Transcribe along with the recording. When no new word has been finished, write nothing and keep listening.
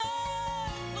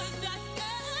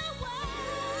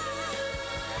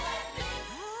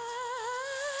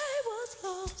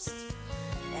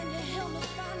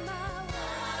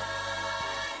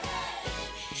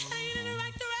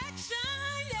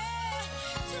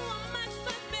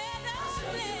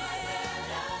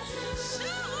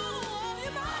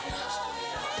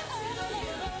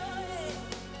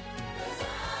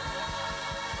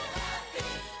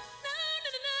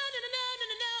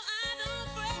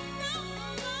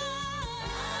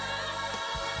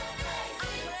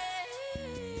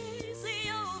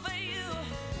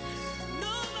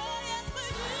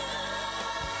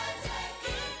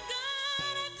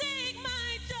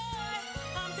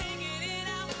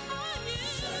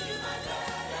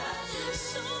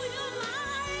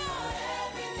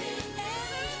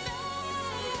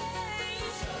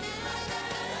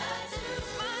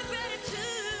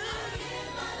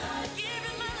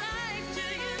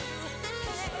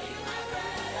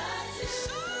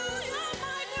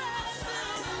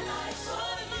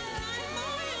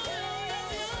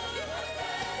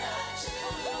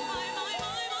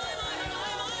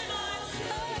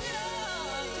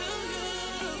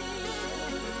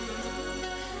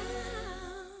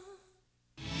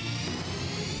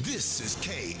This is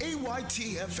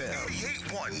KAYT-FM.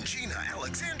 88.1 Gina,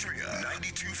 Alexandria.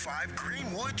 92.5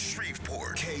 Greenwood,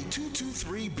 Shreveport.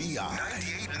 K223BI.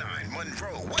 98.9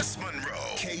 Monroe, West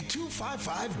Monroe.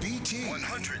 K255BT.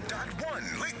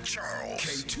 100.1 Lake Charles.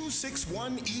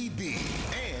 K261EB.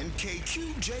 And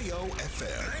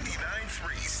KQJO-FM.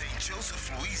 99.3 St.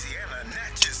 Joseph, Louisiana,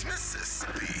 Natchez,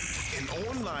 Mississippi. And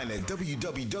online at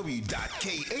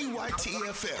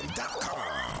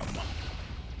www.kaytfm.com.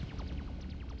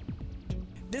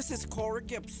 This is Cora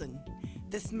Gibson.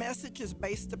 This message is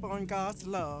based upon God's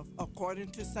love, according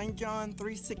to St. John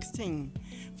 3:16.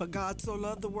 For God so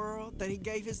loved the world that he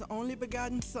gave his only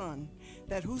begotten Son,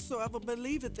 that whosoever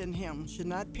believeth in him should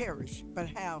not perish, but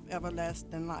have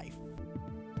everlasting life.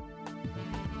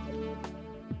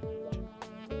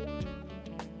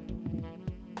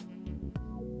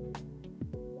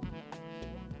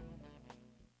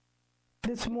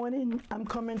 This morning, I'm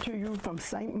coming to you from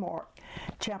St. Mark,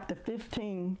 chapter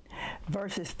 15,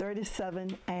 verses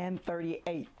 37 and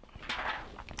 38.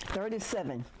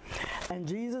 37, and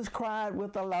Jesus cried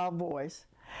with a loud voice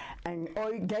and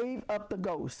gave up the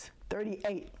ghost.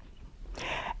 38,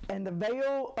 and the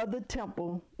veil of the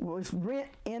temple was rent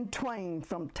in twain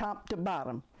from top to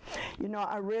bottom. You know,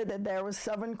 I read that there were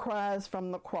 7 cries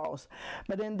from the cross,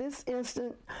 but in this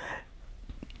instant,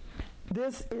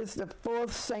 this is the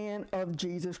fourth saying of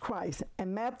Jesus Christ.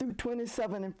 And Matthew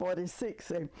 27 and 46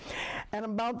 say, and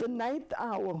about the 9th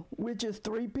hour, which is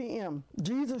 3 p.m.,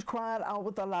 Jesus cried out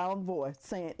with a loud voice,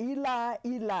 saying, Eli,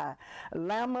 Eli,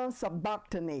 lama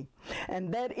sabachthani.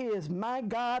 And that is, my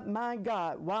God,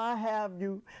 why have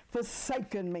you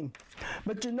forsaken me?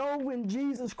 But you know, when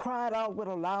Jesus cried out with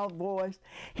a loud voice,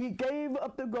 he gave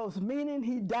up the ghost, meaning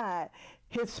he died.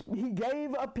 He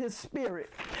gave up his spirit.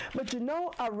 But you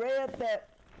know, I read that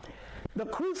the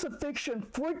crucifixion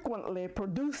frequently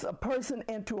produced a person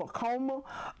into a coma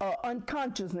or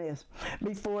unconsciousness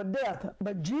before death.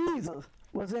 But Jesus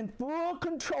was in full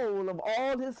control of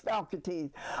all his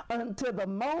faculties until the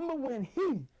moment when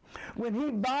he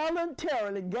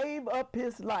voluntarily gave up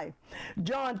his life.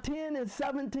 John 10 and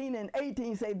 17 and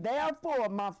 18 say, therefore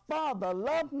my Father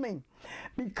loved me,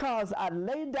 because I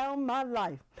laid down my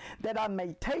life, that I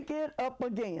may take it up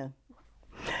again.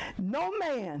 No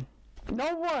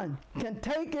one can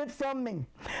take it from me,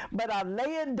 but I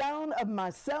lay it down of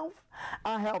myself.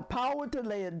 I have power to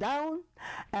lay it down,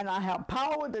 and I have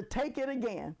power to take it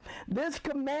again. This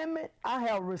commandment I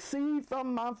have received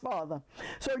from my Father.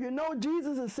 So you know,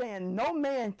 Jesus is saying, no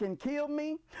man can kill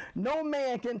me. No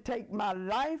man can take my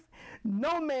life.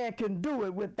 No man can do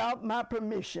it without my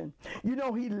permission. You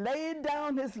know, he laid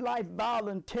down his life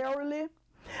voluntarily,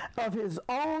 of his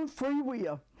own free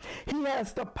will. He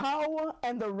has the power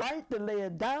and the right to lay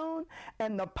it down,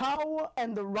 and the power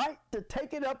and the right to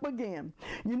take it up again.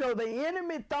 You know, the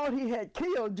enemy thought he had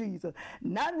killed Jesus,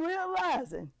 not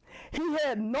realizing he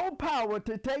had no power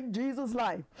to take Jesus'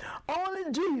 life.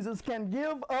 Only Jesus can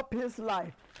give up his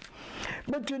life.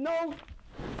 But you know,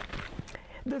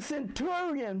 the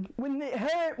centurion, when he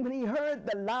heard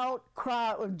the loud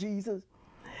cry of Jesus,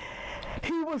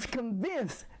 he was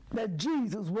convinced that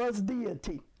Jesus was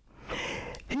deity.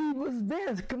 He was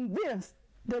then convinced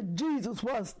that Jesus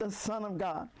was the Son of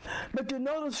God. But you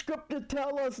know, the scripture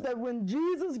tells us that when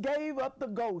Jesus gave up the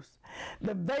ghost,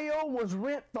 the veil was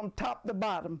rent from top to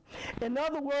bottom. In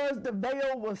other words, the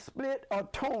veil was split or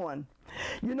torn.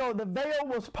 You know, the veil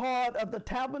was part of the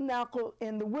tabernacle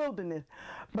in the wilderness.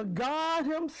 But God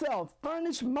himself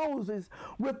furnished Moses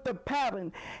with the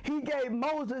pattern. He gave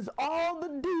Moses all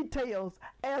the details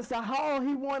as to how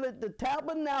he wanted the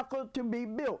tabernacle to be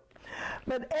built.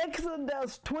 But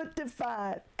Exodus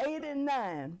 25, 8 and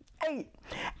 9, 8,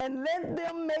 and let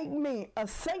them make me a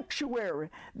sanctuary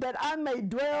that I may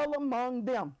dwell among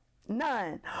them.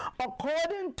 9,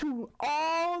 according to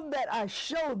all that I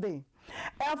show thee,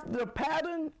 after the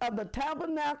pattern of the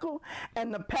tabernacle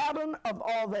and the pattern of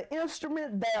all the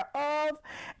instrument thereof,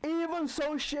 even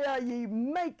so shall ye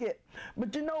make it.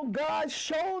 But you know, God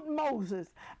showed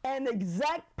Moses an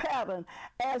exact pattern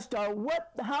as to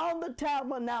how the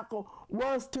tabernacle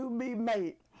was to be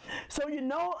made. So you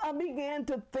know, I began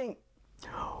to think,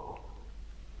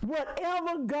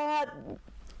 whatever God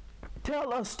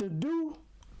tell us to do,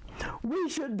 we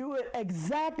should do it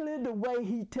exactly the way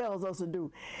he tells us to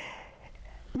do.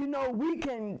 You know, we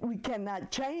cannot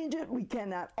change it. We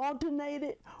cannot alternate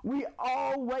it. We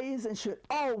always and should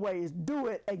always do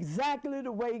it exactly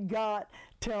the way God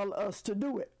tells us to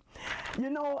do it. You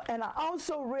know, and I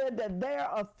also read that there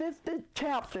are 50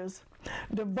 chapters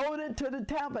devoted to the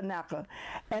tabernacle,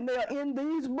 and they are in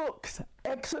these books: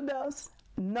 Exodus,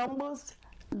 Numbers,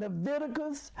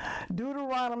 Leviticus,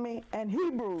 Deuteronomy, and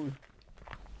Hebrews.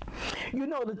 You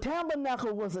know, the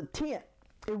tabernacle was a tent.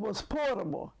 It was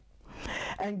portable.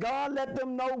 And God let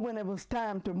them know when it was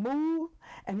time to move,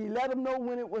 and he let them know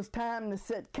when it was time to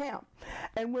set camp.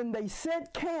 And when they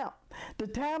set camp, the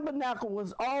tabernacle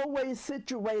was always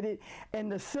situated in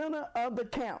the center of the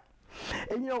camp.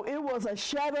 And you know, it was a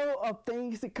shadow of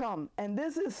things to come. And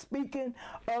this is speaking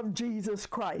of Jesus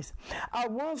Christ. I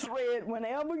once read,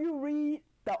 whenever you read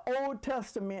the Old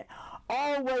Testament,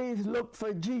 always look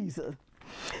for Jesus.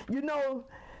 You know,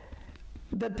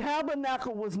 the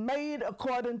tabernacle was made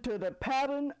according to the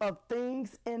pattern of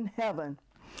things in heaven.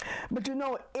 But you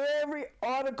know, every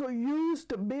article used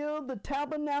to build the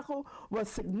tabernacle was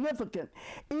significant,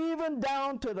 even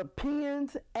down to the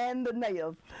pins and the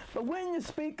nails. But when you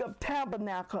speak of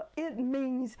tabernacle, it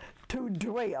means to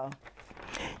dwell.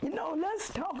 You know, let's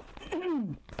talk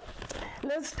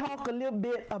a little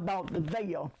bit about the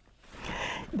veil.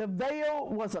 The veil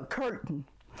was a curtain.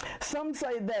 Some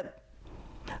say that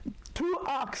 2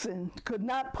 oxen could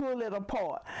not pull it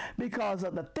apart because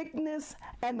of the thickness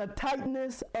and the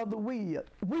tightness of the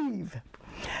weave.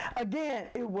 Again,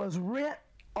 it was rent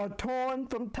or torn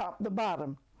from top to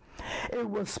bottom. It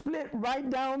was split right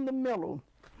down the middle.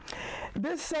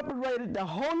 This separated the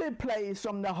holy place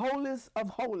from the holiest of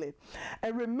holies.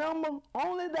 And remember,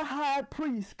 only the high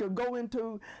priest could go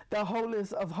into the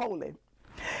holiest of holies.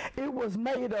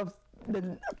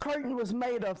 The curtain was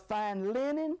made of fine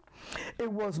linen.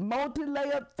 It was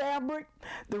multi-layered fabric.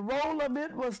 The role of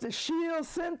it was the shield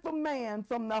sent for man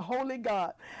from the holy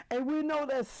God. And we know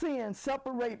that sin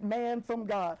separates man from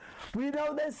God. We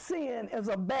know that sin is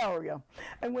a barrier.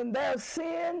 And when there's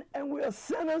sin and we are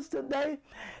sinners today,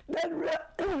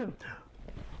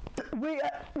 we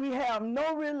have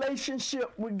no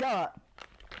relationship with God.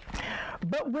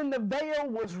 But when the veil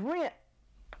was rent,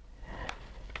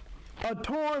 or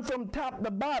torn from top to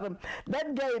bottom,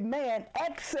 that gave man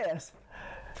access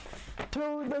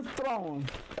to the throne.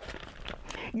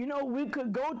 You know, we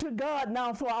could go to God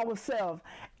now for ourselves.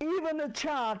 Even a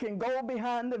child can go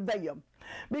behind the veil.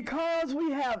 Because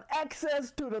we have access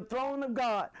to the throne of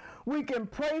God, we can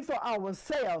pray for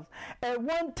ourselves. At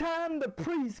one time, the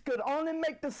priest could only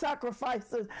make the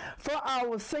sacrifices for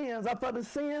our sins or for the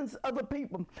sins of the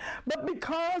people. But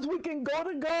because we can go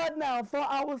to God now for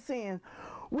our sins,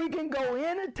 we can go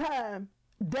anytime,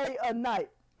 day or night.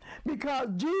 Because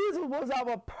Jesus was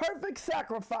our perfect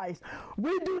sacrifice.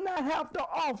 We do not have to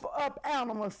offer up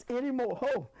animals anymore.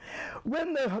 Oh.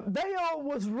 When the veil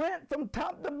was rent from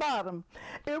top to bottom,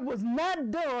 it was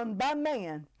not done by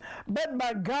man, but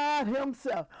by God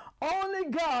himself. Only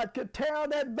God could tear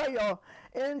that veil,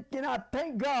 and I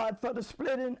thank God for the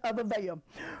splitting of the veil.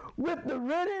 With the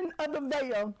rending of the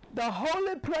veil, the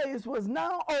holy place was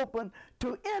now open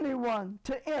to anyone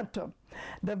to enter.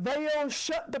 The veil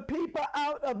shut the people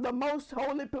out of the most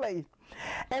holy place.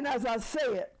 And as I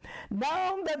said,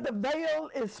 now that the veil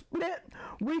is split,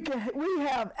 we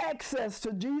have access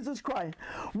to Jesus Christ.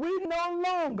 We no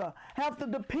longer have to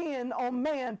depend on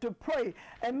man to pray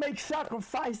and make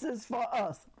sacrifices for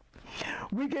us.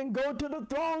 We can go to the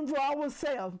throne for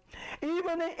ourselves.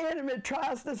 Even the enemy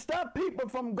tries to stop people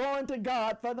from going to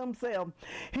God for themselves.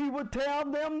 He will tell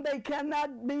them they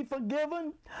cannot be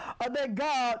forgiven or that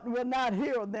God will not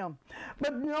heal them.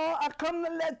 But I come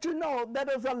to let you know that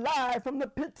is a lie from the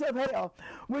pits of hell.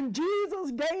 When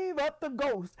Jesus gave up the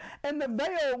ghost and the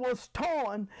veil was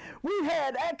torn, we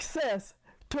had access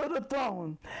to the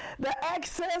throne. The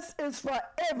access is for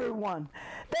everyone.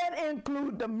 That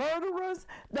includes the murderers,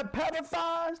 the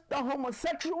pedophiles, the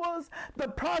homosexuals, the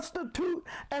prostitute,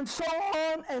 and so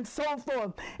on and so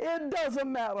forth. It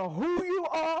doesn't matter who you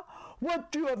are,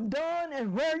 what you have done,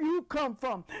 and where you come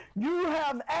from. You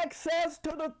have access to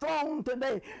the throne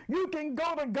today. You can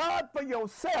go to God for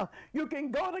yourself. You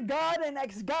can go to God and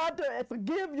ask God to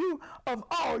forgive you of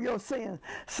all your sins.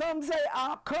 Some say,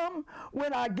 I'll come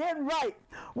when I get right.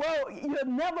 Well, you'll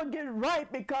never get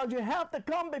right because you have to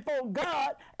come before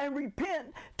God and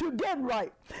repent to get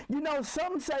right.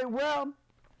 Some say, well,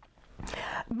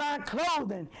 my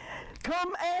clothing,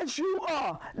 come as you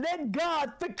are. Let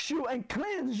God fix you and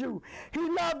cleanse you. He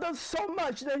loved us so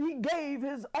much that he gave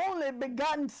his only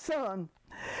begotten son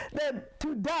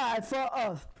to die for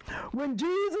us. When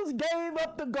Jesus gave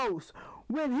up the ghost,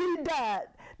 when he died,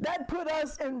 that put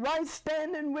us in right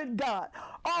standing with God.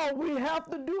 All we have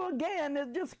to do again is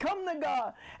just come to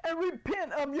God and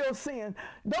repent of your sin.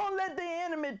 Don't let the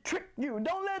enemy trick you.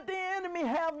 Don't let the enemy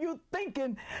have you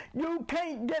thinking you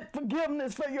can't get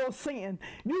forgiveness for your sin.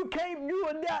 You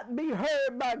will not be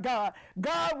heard by God.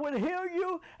 God will hear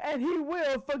you and he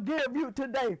will forgive you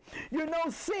today. You know,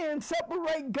 sin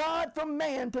separates God from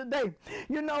man today.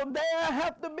 You know, there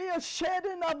have to be a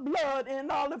shedding of blood in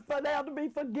order for there to be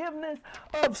forgiveness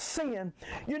of sin.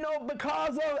 You know,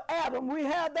 because of Adam, we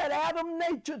have that Adam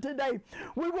nature today.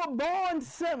 We were born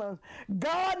sinners.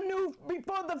 God knew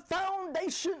before the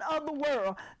foundation of the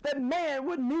world that man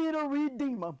would need a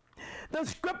redeemer. The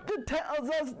scripture tells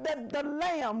us that the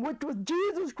Lamb, which was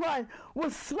Jesus Christ,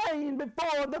 was slain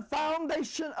before the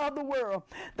foundation of the world.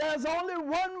 There's only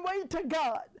one way to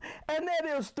God, and that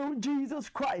is through Jesus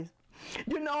Christ.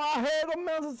 You know, I heard a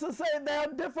minister say there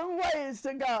are different ways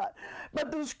to God,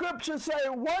 but the scriptures say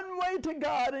one way to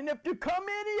God, and if you come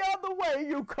any other way,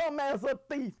 you come as a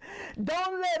thief.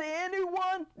 Don't let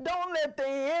anyone, don't let the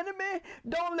enemy,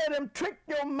 don't let him trick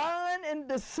your mind in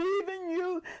deceiving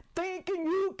you, thinking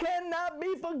you cannot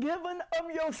be forgiven of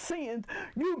your sins.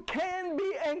 You can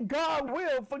be, and God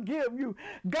will forgive you.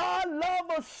 God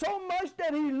loved us so much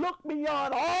that he looked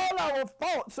beyond all our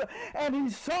faults, and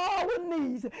he saw our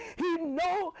needs. He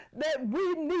know that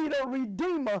we need a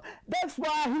redeemer. That's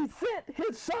why he sent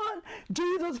his son,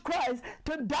 Jesus Christ,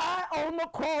 to die on the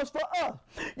cross for us.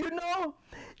 You know,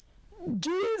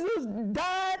 Jesus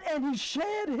died and he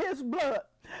shed his blood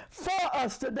for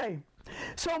us today.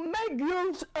 So make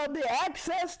use of the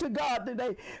access to God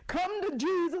today. Come to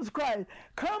Jesus Christ.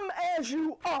 Come as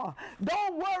you are.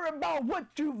 Don't worry about what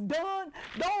you've done.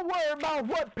 Don't worry about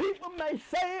what people may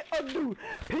say or do.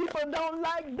 People don't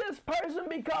like this person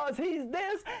because he's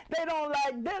this. They don't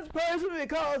like this person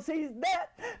because he's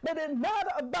that. But it's not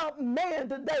about man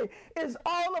today. It's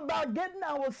all about getting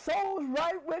our souls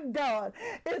right with God.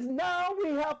 It's now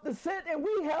we have to sit and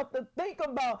we have to think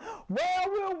about where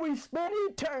will we spend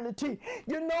eternity.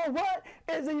 You know what?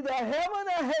 It's either heaven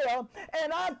or hell,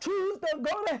 and I choose to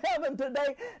go to heaven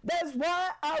today. That's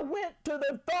why I went to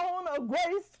the throne of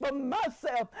grace for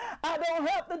myself. I don't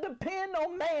have to depend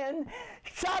on man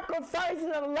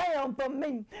sacrificing a lamb for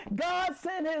me. God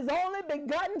sent his only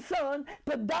begotten son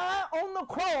to die on the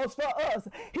cross for us.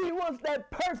 He was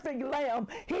that perfect lamb.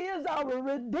 He is our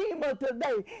redeemer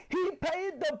today. He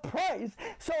paid the price.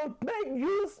 So make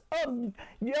use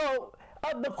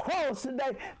of the cross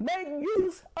today. Make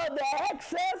use of the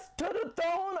access to the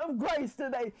throne of grace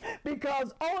today,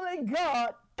 because only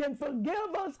God can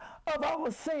forgive us of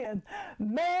our sin.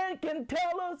 Man can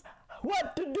tell us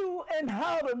what to do and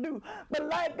how to do. But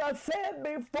like I said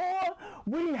before,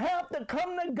 we have to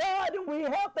come to God, and we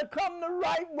have to come the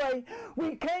right way.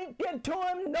 We can't get to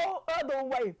him no other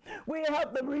way. We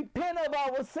have to repent of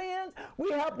our sins.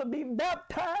 We have to be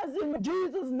baptized in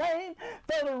Jesus' name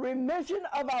for the remission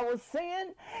of our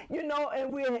sin, you know,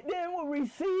 and then we'll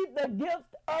receive the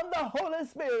gift of the Holy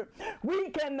Spirit. We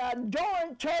cannot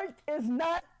join church. It's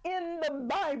not in the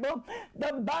Bible.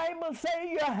 The Bible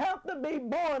says you have to be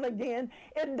born again.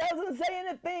 It doesn't say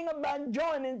anything about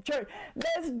joining church.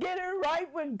 Let's get it right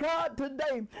with God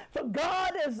today. For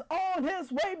God is on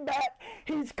his way back.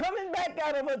 He's coming back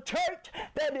out of a church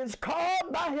that is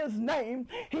called by his name.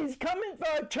 He's coming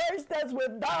for a church that's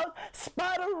without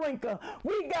spot or wrinkle.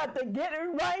 We got to get it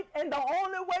right, and the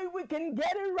only way we can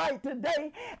get it right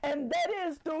today, and that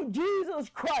is through Jesus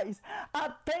Christ. I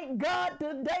thank God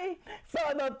today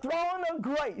for the throne of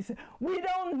grace. We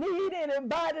don't need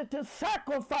anybody to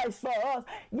sacrifice for us.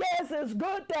 Yes, it's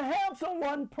good to have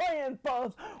someone praying for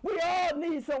us. We all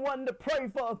need someone to pray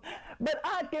for us. But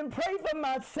I can pray for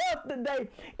myself today.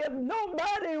 If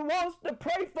nobody wants to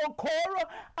pray for Cora,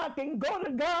 I can go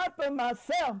to God for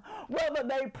myself, whether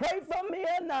they pray for me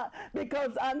or not,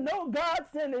 because I know God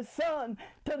sent his son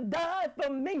to die for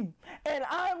me. And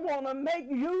I want to make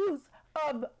use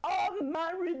of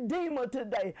my Redeemer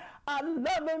today. I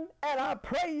love him and I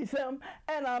praise him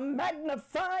and I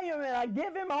magnify him and I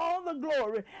give him all the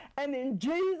glory. And in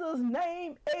Jesus'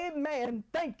 name, amen.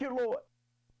 Thank you, Lord.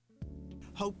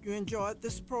 Hope you enjoyed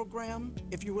this program.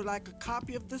 If you would like a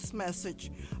copy of this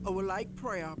message or would like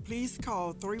prayer, please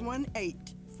call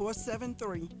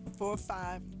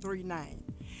 318-473-4539.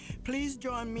 Please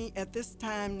join me at this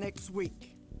time next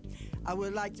week. I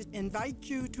would like to invite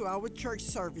you to our church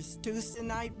service, Tuesday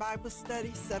night Bible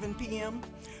study, 7 p.m.,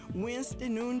 Wednesday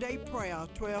noonday prayer,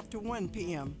 12 to 1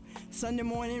 p.m., Sunday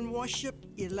morning worship,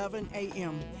 11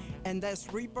 a.m., and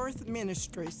that's Rebirth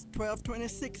Ministries,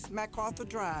 1226 MacArthur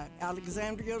Drive,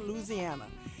 Alexandria, Louisiana,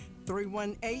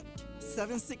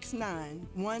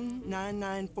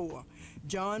 318-769-1994.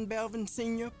 John Belvin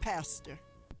Sr., Pastor.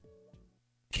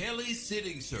 Kelly's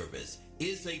Sitting Service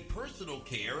is a personal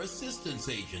care assistance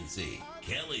agency.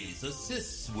 Kelly's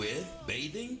assists with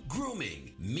bathing,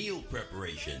 grooming, meal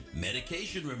preparation,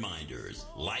 medication reminders,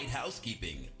 light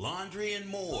housekeeping, laundry, and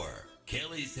more.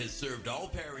 Kelly's has served all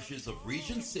parishes of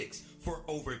Region 6 for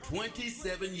over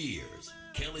 27 years.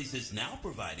 Kelly's is now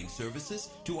providing services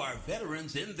to our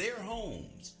veterans in their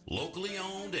homes. Locally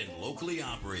owned and locally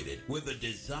operated, with a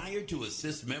desire to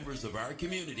assist members of our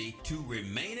community to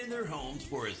remain in their homes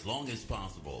for as long as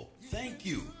possible. Thank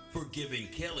you for giving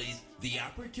Kelly's the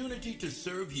opportunity to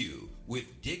serve you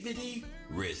with dignity,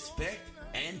 respect,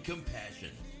 and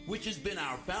compassion, which has been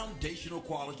our foundational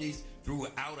qualities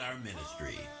throughout our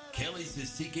ministry. Kelly's is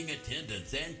seeking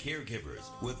attendants and caregivers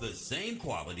with the same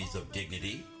qualities of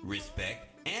dignity, respect,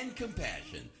 and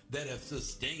compassion that have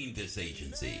sustained this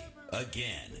agency.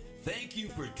 Again, thank you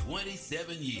for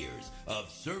 27 years of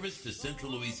service to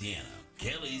Central Louisiana.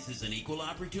 Kelly's is an equal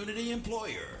opportunity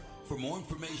employer. For more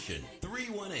information,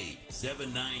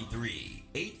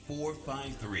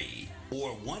 318-793-8453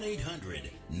 or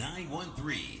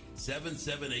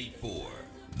 1-800-913-7784.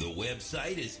 The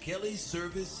website is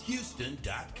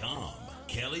kellysservicehouston.com.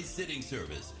 Kelly's Sitting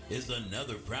Service is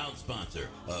another proud sponsor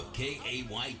of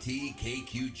KAYT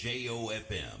KQJO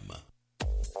FM.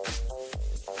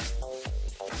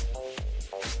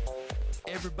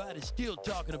 Everybody's still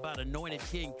talking about Anointed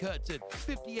King Cuts at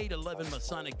 5811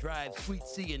 Masonic Drive, Suite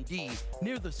C and D,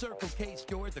 near the Circle K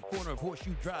store at the corner of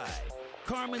Horseshoe Drive.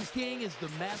 Carmen King is the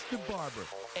master barber,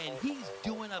 and he's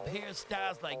doing up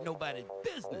hairstyles like nobody's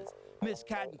business. Miss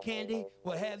Cotton Candy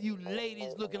will have you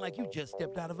ladies looking like you just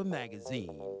stepped out of a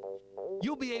magazine.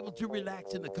 You'll be able to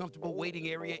relax in the comfortable waiting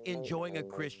area, enjoying a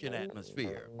Christian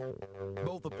atmosphere.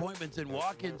 Both appointments and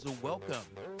walk-ins are welcome.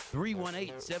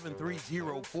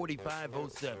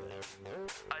 318-730-4507.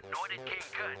 Anointed King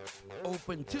Cuts.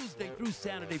 Open Tuesday through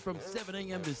Saturday from 7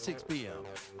 a.m. to 6 p.m.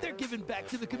 They're giving back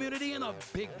to the community in a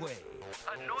big way.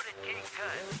 Anointed King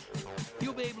Cuts.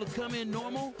 You'll be able to come in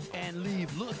normal and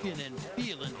leave looking and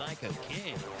feeling like a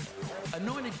king.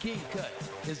 Anointed King Cuts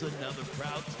is another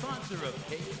proud sponsor of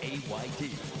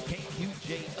KAYT,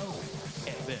 KQJO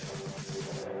FM.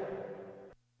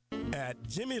 At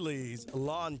Jimmy Lee's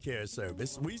Lawn Care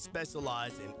Service, we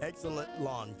specialize in excellent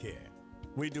lawn care.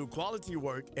 We do quality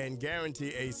work and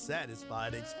guarantee a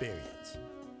satisfied experience.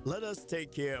 Let us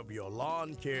take care of your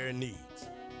lawn care needs.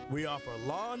 We offer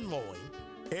lawn mowing,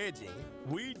 edging,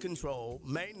 weed control,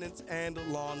 maintenance, and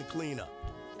lawn cleanup.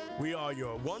 We are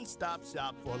your one-stop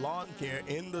shop for lawn care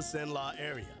in the Cenla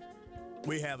area.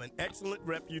 We have an excellent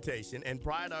reputation and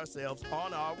pride ourselves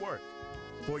on our work.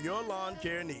 For your lawn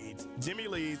care needs, Jimmy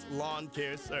Lee's Lawn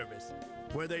Care Service,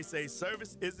 where they say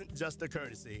service isn't just a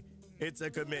courtesy, it's a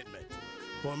commitment.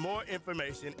 For more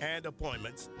information and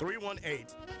appointments,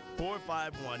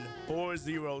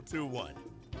 318-451-4021.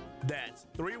 That's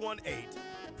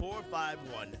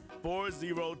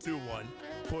 318-451-4021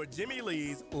 for Jimmy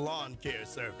Lee's Lawn Care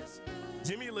Service.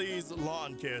 Jimmy Lee's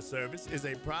Lawn Care Service is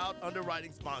a proud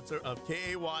underwriting sponsor of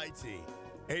KAYT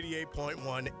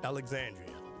 88.1 Alexandria.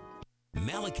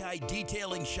 Malachi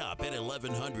Detailing Shop at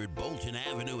 1100 Bolton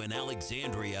Avenue in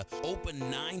Alexandria, open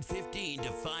 9:15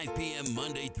 to 5 p.m.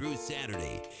 Monday through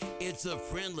Saturday. It's a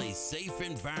friendly, safe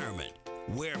environment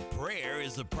where prayer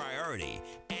is a priority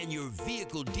and your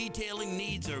vehicle detailing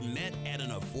needs are met at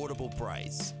an affordable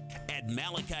price. At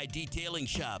Malachi Detailing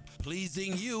Shop,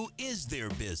 pleasing you is their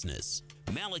business.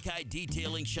 Malachi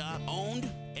Detailing Shop, owned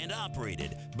and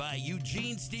operated by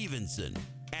Eugene Stevenson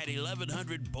at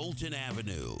 1100 Bolton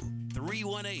Avenue.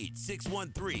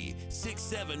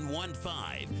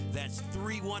 318-613-6715. That's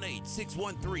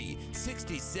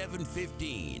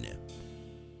 318-613-6715.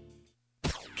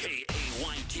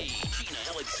 KAYT, Gina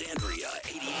Alexandria,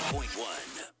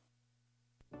 88.1.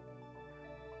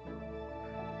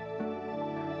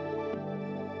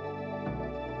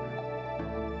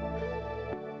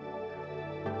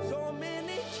 So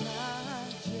many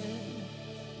charges.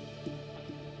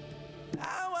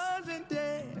 I wasn't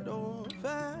dead or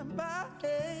fine by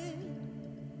head.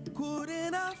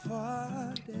 Couldn't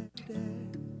afford it.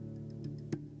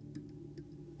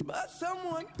 But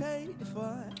someone paid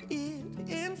for it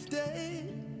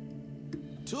instead.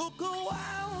 Took a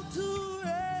while to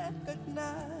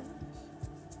recognize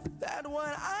that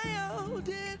what I owe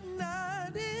did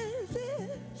not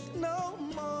exist no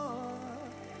more.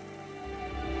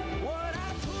 What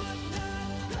I could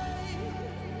not pay,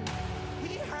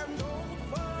 he handled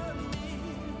for me.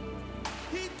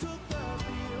 He took the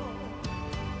bill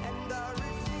and the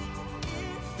receipt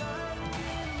is signed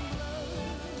in blood.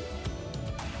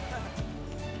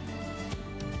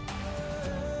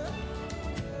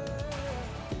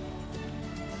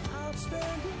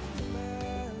 Outstanding.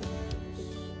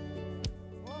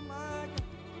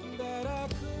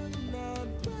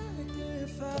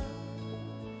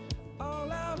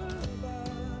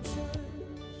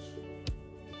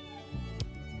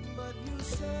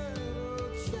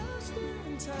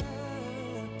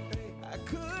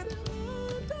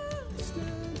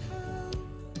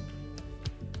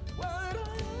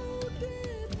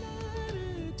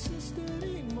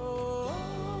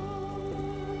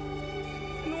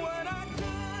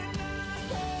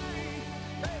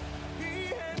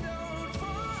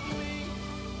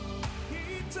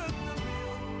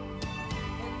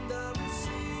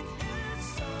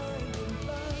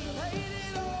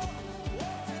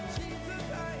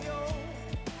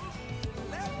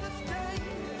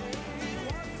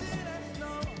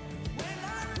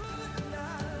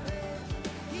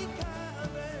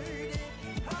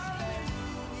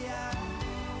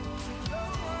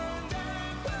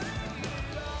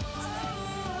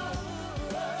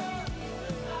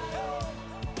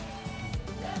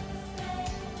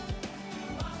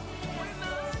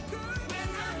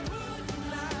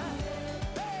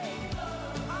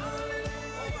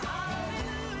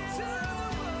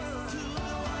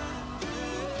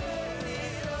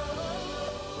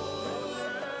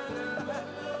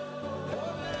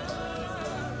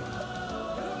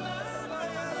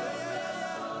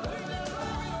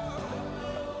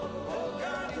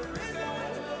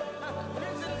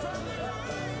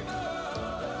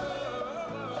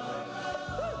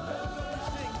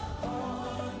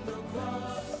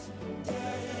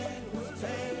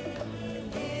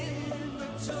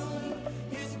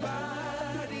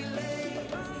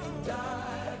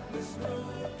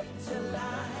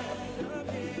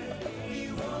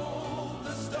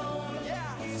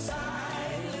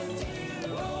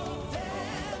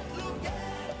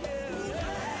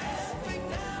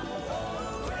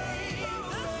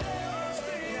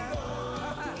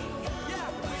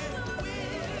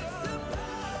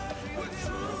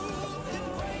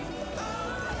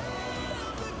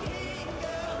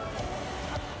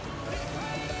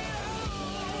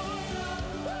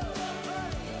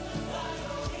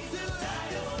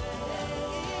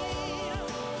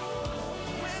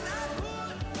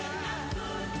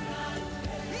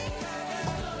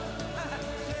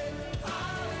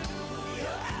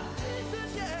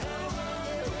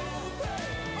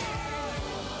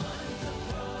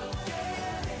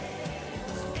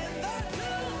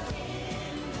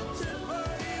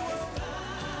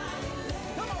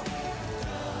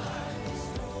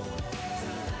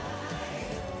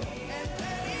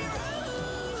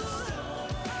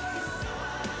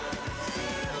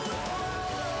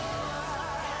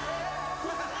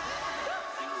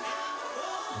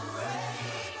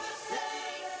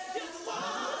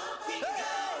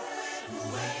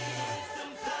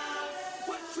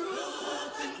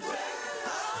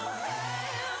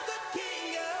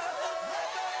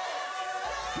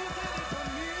 He did it for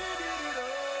me, did it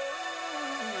all.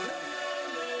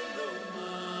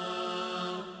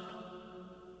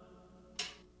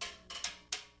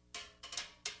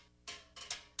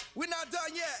 We're not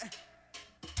done yet.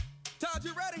 Todd,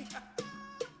 you ready?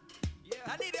 Yeah.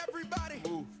 I need everybody.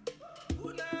 Move.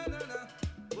 Ooh, na, na, na.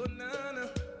 Ooh, na, na.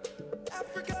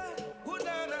 Africa. Ooh,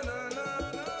 na, na, na, na,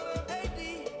 na, na. AD.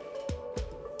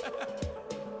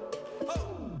 Oh,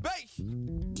 bass.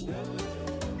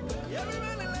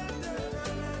 Everybody let that.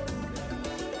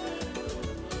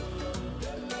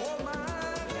 Oh, my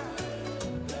God.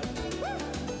 Woo.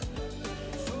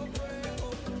 So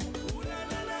grateful. Ooh, na,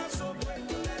 na, na. So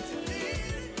grateful that you did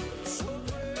it. So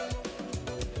grateful.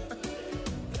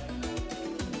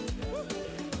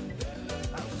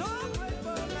 I'm so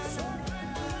grateful, I'm so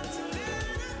grateful that you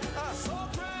did it. I'm so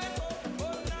grateful,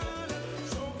 oh Nana,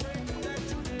 so grateful that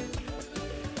you did it.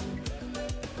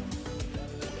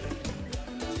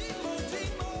 Timo,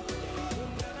 Timo, oh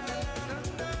Nana,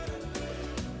 Nana.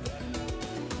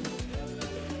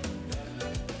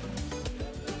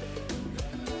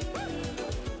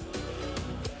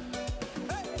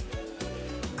 Hey,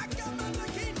 I got my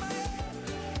lucky in my head.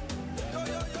 Yo, yo,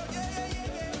 yo, yeah, yeah,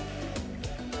 yeah, yeah.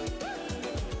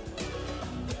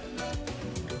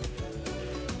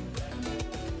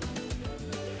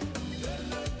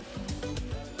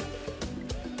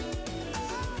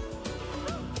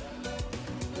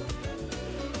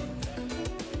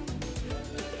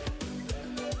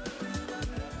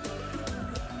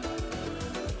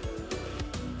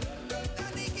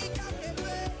 Daniki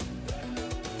Kakepe.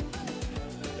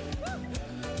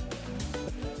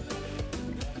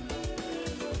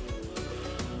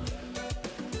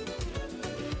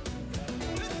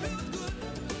 It feels good.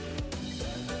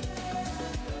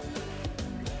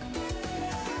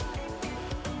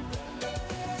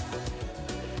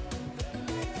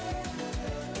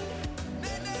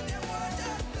 Nene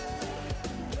wajate.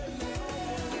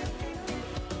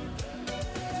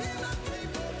 Tima,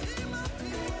 Timo, Tima,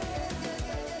 Timo.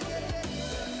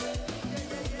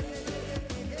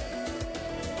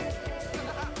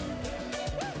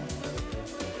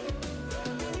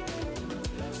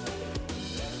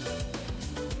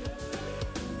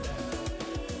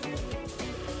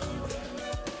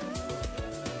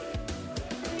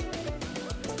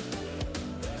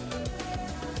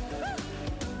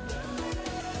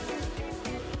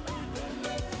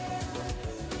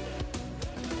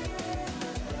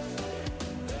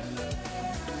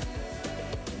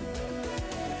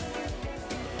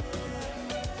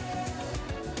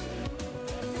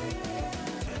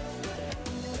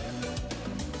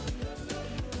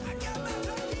 I got my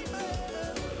lucky man.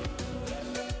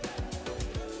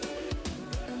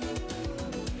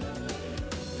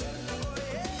 Oh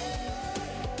yeah.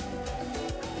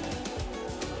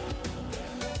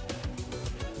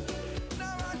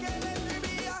 Now I can't let me be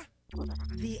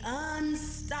The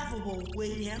Unstoppable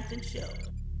Wade Hampton Show.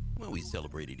 Well, we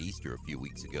celebrated Easter a few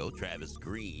weeks ago. Travis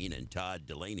Green and Todd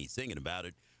Delaney singing about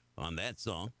it on that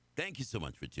song. Thank you so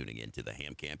much for tuning in to the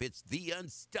Ham Camp. It's the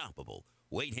Unstoppable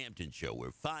Wade Hampton Show.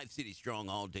 We're 5 cities strong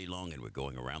all day long, and we're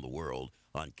going around the world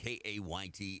on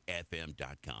KAYTFM.com.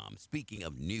 Speaking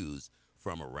of news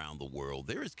from around the world,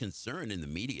 there is concern in the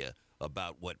media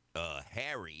about what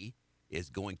Harry is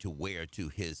going to wear to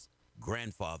his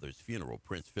grandfather's funeral.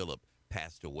 Prince Philip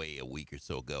passed away a week or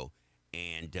so ago.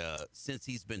 And since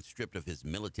he's been stripped of his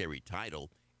military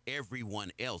title,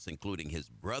 everyone else, including his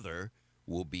brother,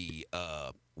 will be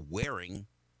wearing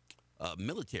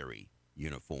military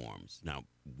uniforms. Now,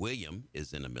 William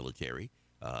is in the military.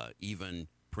 Even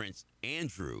Prince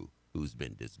Andrew, who's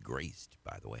been disgraced,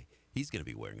 by the way, he's going to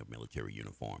be wearing a military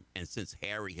uniform. And since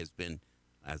Harry has been,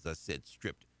 as I said,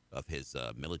 stripped of his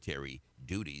military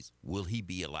duties, will he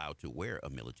be allowed to wear a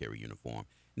military uniform?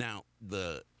 Now,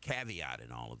 the caveat in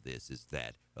all of this is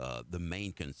that the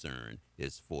main concern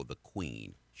is for the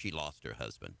Queen. She lost her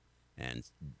husband and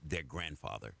their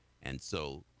grandfather. And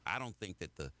so I don't think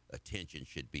that the attention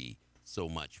should be so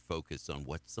much focused on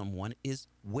what someone is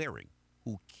wearing.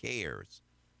 Who cares?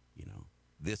 You know,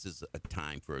 this is a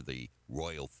time for the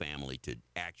royal family to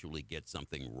actually get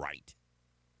something right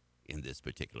in this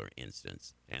particular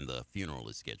instance. And the funeral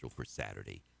is scheduled for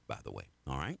Saturday, by the way.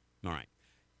 All right? All right.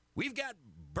 We've got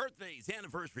birthdays,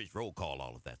 anniversaries, roll call,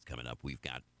 all of that's coming up. We've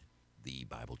got the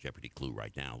Bible Jeopardy clue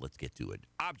right now. Let's get to it.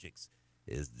 Objects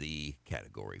is the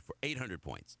category for 800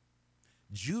 points.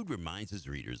 Jude reminds his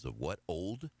readers of what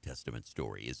Old Testament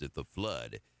story? Is it the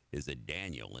flood? Is it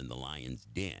Daniel in the lion's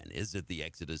den? Is it the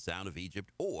Exodus out of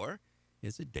Egypt? Or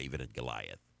is it David and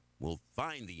Goliath? We'll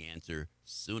find the answer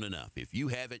soon enough. If you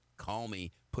have it, call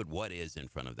me. Put what is in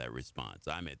front of that response.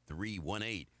 I'm at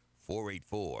 318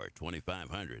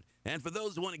 484-2500. And for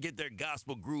those who want to get their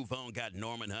gospel groove on, got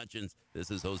Norman Hutchins. This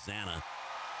is Hosanna.